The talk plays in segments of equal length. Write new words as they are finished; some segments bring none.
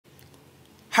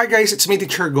Hi guys, it's me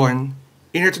Teacher Gon.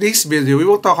 In today's video, we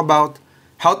will talk about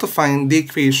how to find the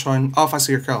equation of a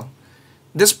circle.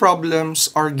 These problems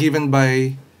are given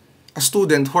by a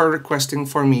student who are requesting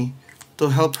for me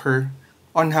to help her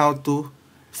on how to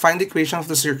find the equation of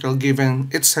the circle given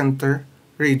its center,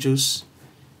 radius.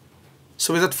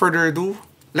 So without further ado,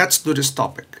 let's do this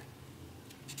topic.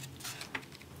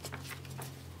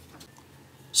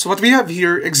 So what we have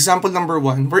here, example number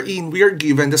 1, wherein we are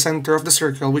given the center of the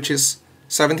circle, which is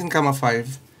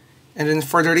 17,5, and then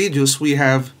for the radius we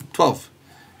have 12.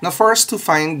 Now for us to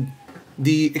find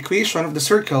the equation of the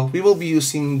circle, we will be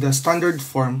using the standard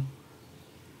form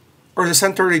or the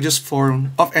center radius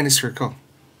form of any circle.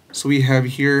 So we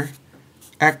have here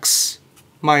x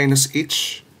minus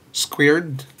h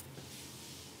squared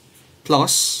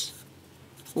plus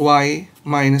y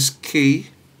minus k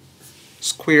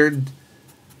squared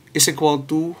is equal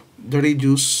to the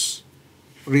radius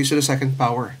raised to the second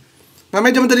power. Now,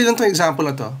 medyo madali lang itong example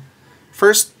na to.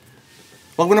 First,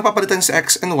 huwag mo na papalitan sa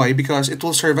x and y because it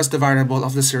will serve as the variable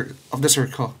of the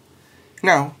circle.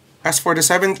 Now, as for the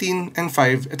 17 and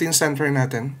 5, ito yung center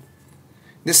natin.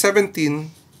 The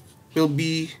 17 will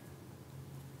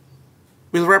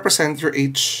represent your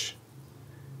h.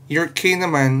 Your k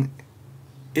naman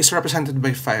is represented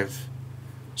by 5.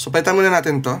 So, palitan muna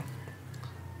natin to.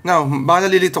 Now,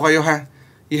 baka nalilito kayo ha.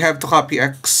 You have to copy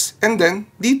x. And then,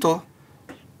 dito,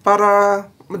 para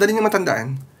madali nyo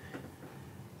matandaan,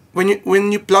 when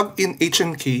you plug in h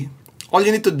and k, all you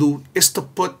need to do is to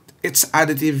put its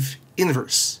additive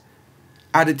inverse.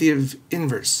 Additive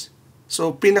inverse.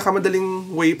 So,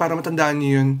 pinakamadaling way para matandaan nyo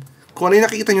yun, kung ano yung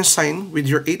nakikita nyo sign with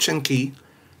your h and k,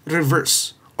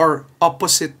 reverse or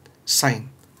opposite sign.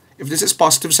 If this is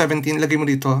positive 17, lagay mo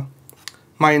dito,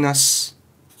 minus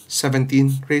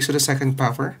 17 raised to the second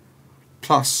power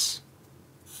plus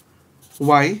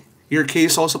y, your k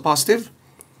is also positive.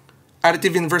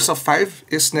 Additive inverse of 5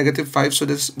 is negative 5, so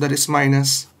that is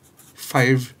minus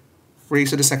 5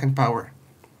 raised to the second power.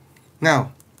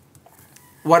 Now,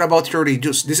 what about your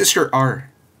radius? This is your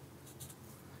r.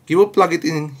 You will plug it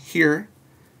in here.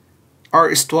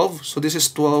 R is 12, so this is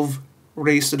 12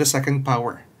 raised to the second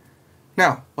power.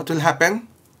 Now, what will happen?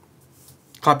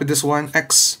 Copy this one,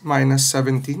 x minus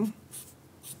 17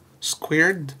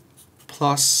 squared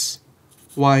plus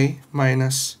y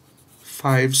minus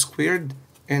 5 squared.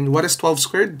 And what is 12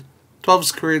 squared? 12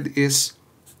 squared is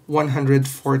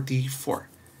 144.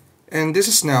 And this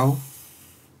is now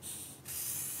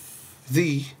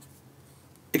the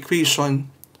equation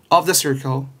of the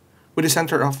circle with a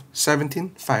center of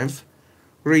 17, 5,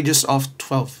 radius of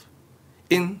 12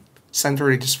 in center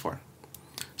radius form.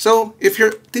 So, if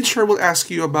your teacher will ask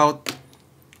you about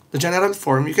the general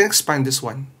form, you can expand this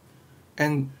one.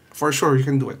 And for sure, you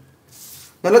can do it.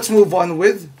 Now, let's move on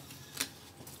with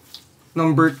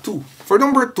number 2. For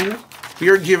number 2, we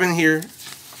are given here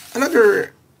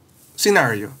another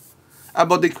scenario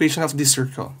about the equation of this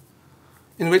circle,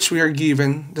 in which we are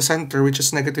given the center, which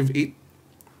is negative 8,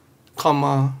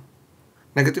 comma,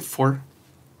 negative 4,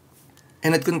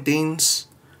 and it contains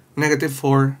negative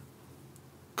 4,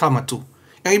 comma 2.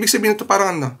 Ang ibig sabihin nito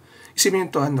parang ano, isipin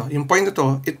nito ano, yung point na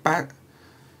to,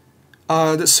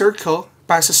 the circle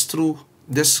passes through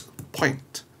this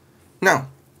point. Now,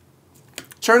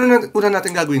 so ano una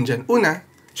natin gagawin dyan? Una,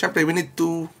 syempre, we need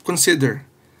to consider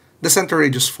the center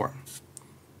radius form.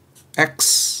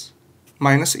 X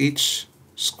minus h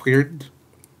squared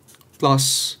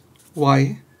plus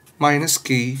y minus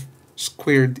k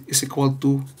squared is equal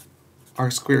to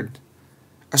r squared.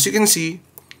 As you can see,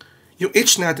 yung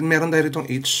h natin, meron tayo ditong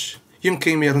h. Yung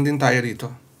k, meron din tayo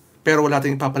dito. Pero wala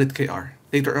tayong ipapalit kay r.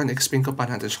 Later on, explain ko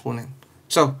paano natin siya kunin.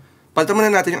 So, palitan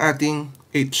muna natin yung ating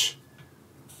h.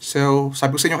 So,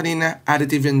 sabi ko sa inyo kanina,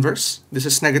 additive inverse. This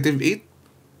is negative 8.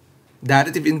 The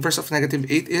additive inverse of negative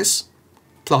 8 is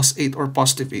plus 8 or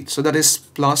positive 8. So, that is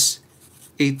plus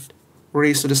 8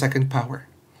 raised to the second power.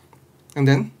 And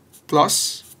then,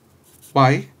 plus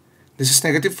y. This is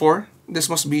negative 4. This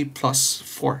must be plus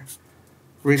 4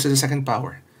 raised to the second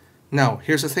power. Now,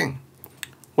 here's the thing.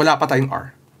 Wala pa tayong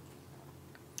r.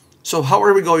 So, how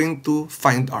are we going to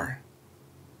find r?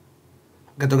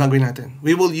 Ganito gagawin natin.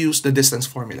 We will use the distance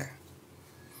formula.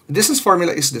 The distance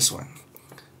formula is this one.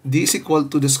 D is equal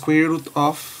to the square root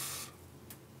of,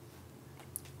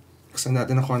 extend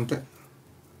natin na konti,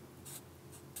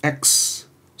 x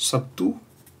sub 2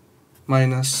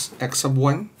 minus x sub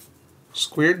 1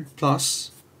 squared plus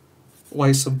y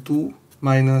sub 2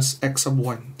 minus x sub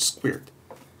 1 squared.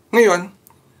 Ngayon,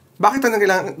 bakit natin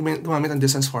kailangan gumamit ng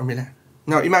distance formula?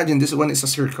 Now, imagine this one is a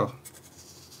circle.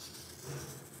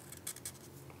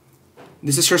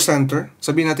 This is your center.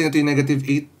 Sabihin natin ito yung negative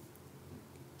 8.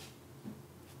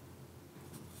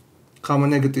 comma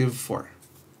negative 4.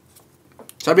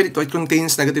 Sabi dito, it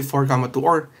contains negative 4 comma 2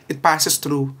 or it passes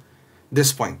through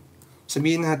this point.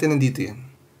 Sabihin natin nandito yan.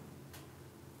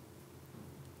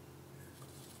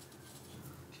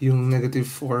 Yung negative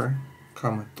 4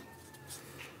 comma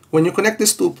 2. When you connect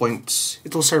these 2 points,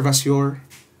 it will serve as your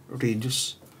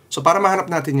radius. So para mahanap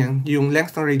natin yan, yung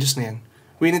length ng radius na yan,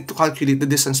 we need to calculate the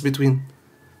distance between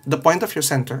the point of your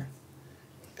center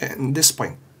and this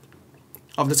point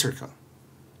of the circle.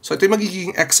 So ito yung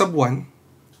magiging x sub 1,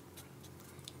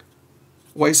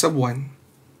 y sub 1,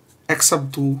 x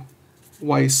sub 2,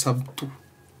 y sub 2.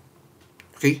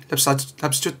 Okay, let's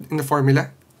substitute in the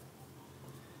formula.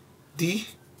 D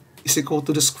is equal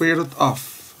to the square root of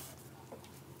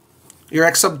your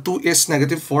x sub 2 is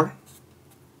negative 4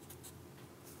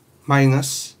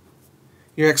 minus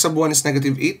your x sub 1 is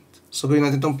negative 8. So gawin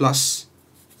natin itong plus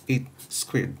 8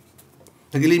 squared.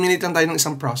 Nag-eliminate lang tayo ng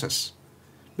isang process.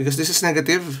 Because this is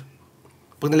negative,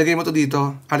 pag nilagay mo to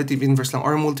dito, additive inverse lang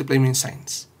or multiply mo yung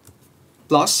signs.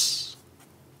 Plus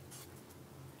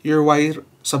your y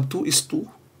sub 2 is 2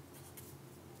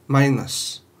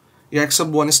 minus your x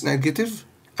sub 1 is negative,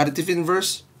 additive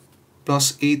inverse,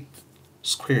 plus 8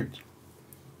 squared.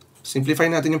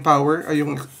 Simplify natin yung power, ay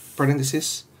yung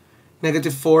parenthesis.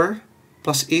 Negative 4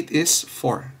 plus 8 is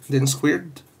 4. Then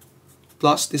squared.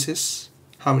 Plus, this is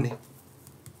how many?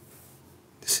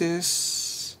 This is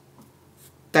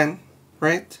 10,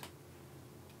 right?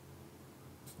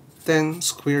 10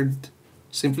 squared.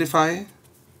 Simplify.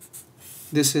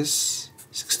 This is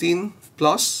 16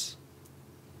 plus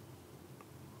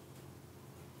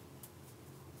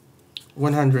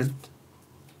 100.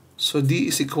 So D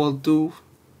is equal to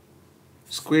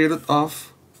square root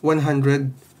of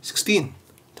 116.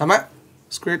 Tama?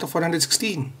 Square root of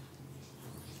 116.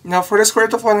 Now, for the square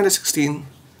root of 116,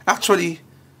 actually,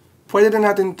 pwede na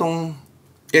natin itong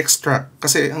extract.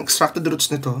 Kasi ang extracted roots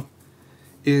nito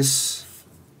is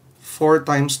 4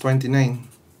 times 29.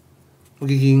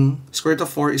 Magiging square root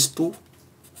of 4 is 2.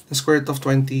 And square root of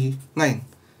 29.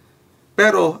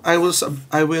 Pero, I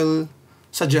will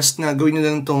suggest na gawin nyo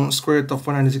lang itong square root of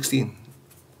 116.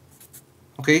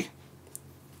 Okay?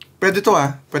 Pwede to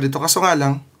pwede to. Kaso nga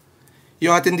lang,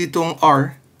 yung atin ditong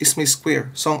r is may square.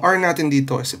 So, ang r natin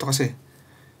dito is ito kasi.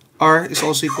 R is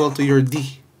also equal to your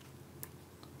d.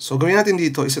 So, gawin natin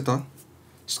dito is ito.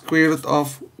 Square root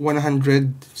of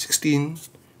 116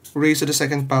 raised to the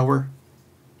second power.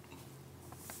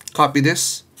 Copy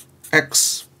this.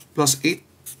 X plus 8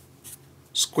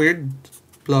 squared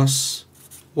plus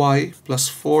y plus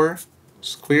 4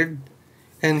 squared.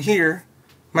 And here,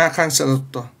 ma-cancel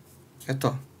to.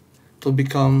 Ito. To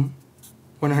become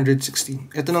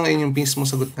 116. Ito na ngayon yung mismo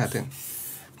sagot natin.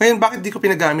 Ngayon, bakit di ko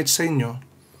pinagamit sa inyo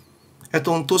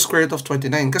itong 2 square root of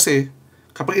 29? Kasi,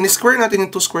 kapag in-square natin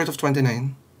yung 2 square root of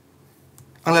 29,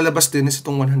 ang lalabas din is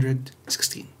itong 116.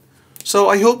 So,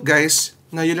 I hope guys,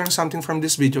 na you learn something from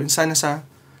this video. And sana sa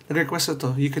nag-request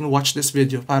ito, you can watch this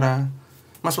video para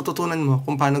mas matutunan mo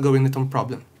kung paano gawin itong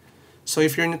problem. So,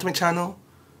 if you're new to my channel,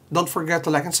 don't forget to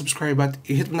like and subscribe at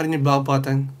i-hit mo na rin yung bell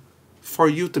button for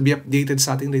you to be updated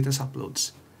sa ating latest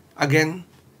uploads. Again,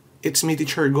 it's me,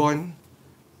 Teacher Gon.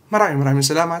 Maraming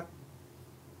salamat.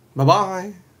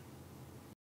 Bye-bye!